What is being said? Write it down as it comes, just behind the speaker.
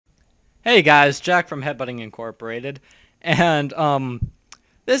Hey guys, Jack from Headbutting Incorporated, and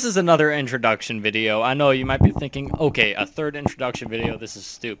this is another introduction video. I know you might be thinking, okay, a third introduction video, this is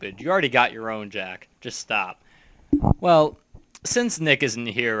stupid. You already got your own, Jack. Just stop. Well, since Nick isn't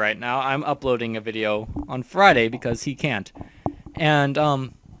here right now, I'm uploading a video on Friday because he can't. And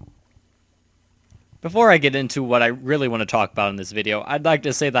before I get into what I really want to talk about in this video, I'd like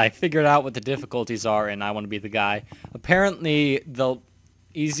to say that I figured out what the difficulties are and I want to be the guy. Apparently, the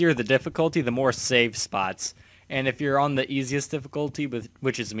easier the difficulty, the more save spots. And if you're on the easiest difficulty,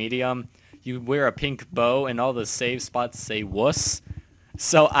 which is medium, you wear a pink bow and all the save spots say wuss.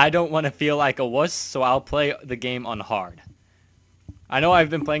 So I don't want to feel like a wuss, so I'll play the game on hard. I know I've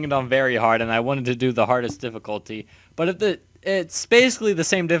been playing it on very hard, and I wanted to do the hardest difficulty, but it's basically the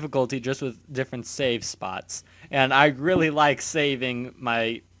same difficulty, just with different save spots. And I really like saving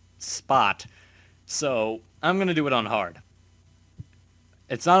my spot, so I'm going to do it on hard.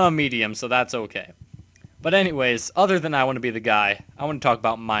 It's not on medium, so that's okay. But anyways, other than I want to be the guy, I want to talk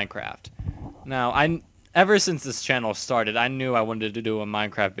about Minecraft. Now, ever since this channel started, I knew I wanted to do a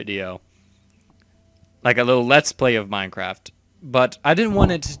Minecraft video. Like a little Let's Play of Minecraft. But I didn't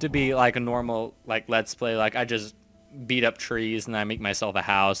want it to be like a normal Let's Play, like I just beat up trees and I make myself a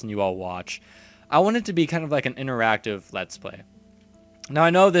house and you all watch. I want it to be kind of like an interactive Let's Play. Now, I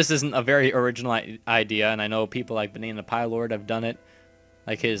know this isn't a very original idea, and I know people like Banana Pylord have done it.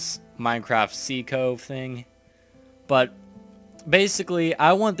 Like his Minecraft Sea Cove thing. But basically,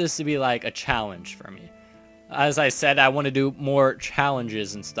 I want this to be like a challenge for me. As I said, I want to do more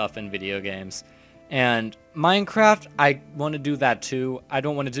challenges and stuff in video games. And Minecraft, I want to do that too. I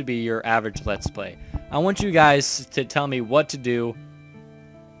don't want it to be your average Let's Play. I want you guys to tell me what to do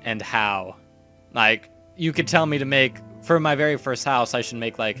and how. Like, you could tell me to make, for my very first house, I should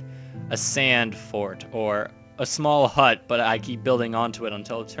make like a sand fort or a small hut, but I keep building onto it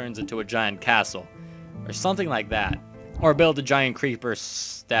until it turns into a giant castle. Or something like that. Or build a giant creeper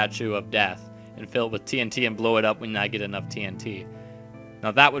statue of death and fill it with TNT and blow it up when I get enough TNT.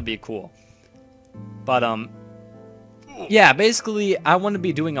 Now that would be cool. But, yeah, basically, I want to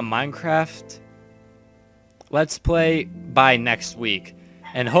be doing a Minecraft Let's Play by next week.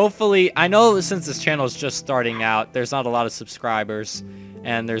 And hopefully, I know since this channel is just starting out, there's not a lot of subscribers,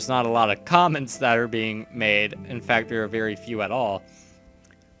 and there's not a lot of comments that are being made. In fact, there are very few at all.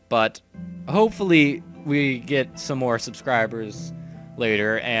 But hopefully, we get some more subscribers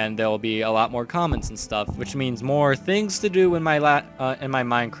later, and there'll be a lot more comments and stuff, which means more things to do in my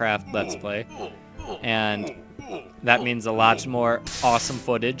Minecraft Let's Play. And that means a lot more awesome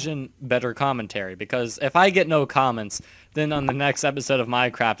footage and better commentary, because if I get no comments, then on the next episode of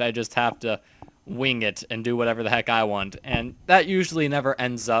Minecraft, I just have to wing it and do whatever the heck I want, and that usually never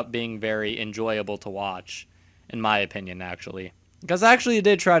ends up being very enjoyable to watch, in my opinion, actually. Because I actually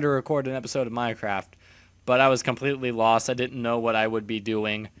did try to record an episode of Minecraft, but I was completely lost. I didn't know what I would be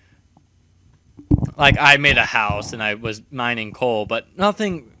doing. Like, I made a house and I was mining coal, but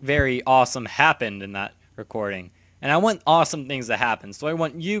nothing very awesome happened in that recording. And I want awesome things to happen, so I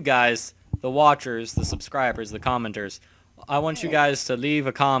want you guys, the watchers, the subscribers, the commenters, I want you guys to leave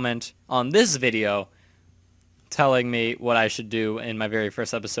a comment on this video telling me what I should do in my very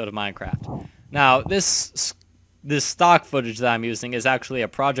first episode of Minecraft. Now, this stock footage that I'm using is actually a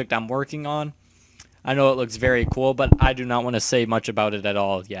project I'm working on. I know it looks very cool, but I do not want to say much about it at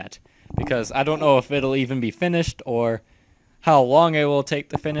all yet, because I don't know if it'll even be finished or how long it will take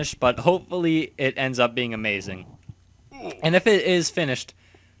to finish, but hopefully it ends up being amazing. And if it is finished,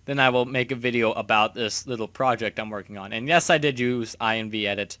 then I will make a video about this little project I'm working on. And yes, I did use INV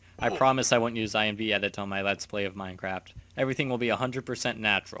Edit. I promise I won't use INV Edit on my Let's Play of Minecraft. Everything will be 100%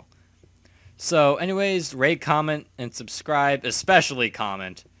 natural. So anyways, rate, comment, and subscribe, especially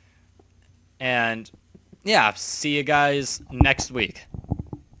comment. And yeah, see you guys next week.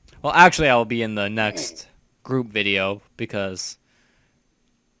 Well, actually, I'll be in the next group video because,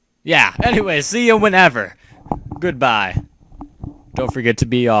 yeah, anyway, see you whenever. Goodbye. Don't forget to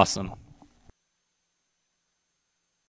be awesome.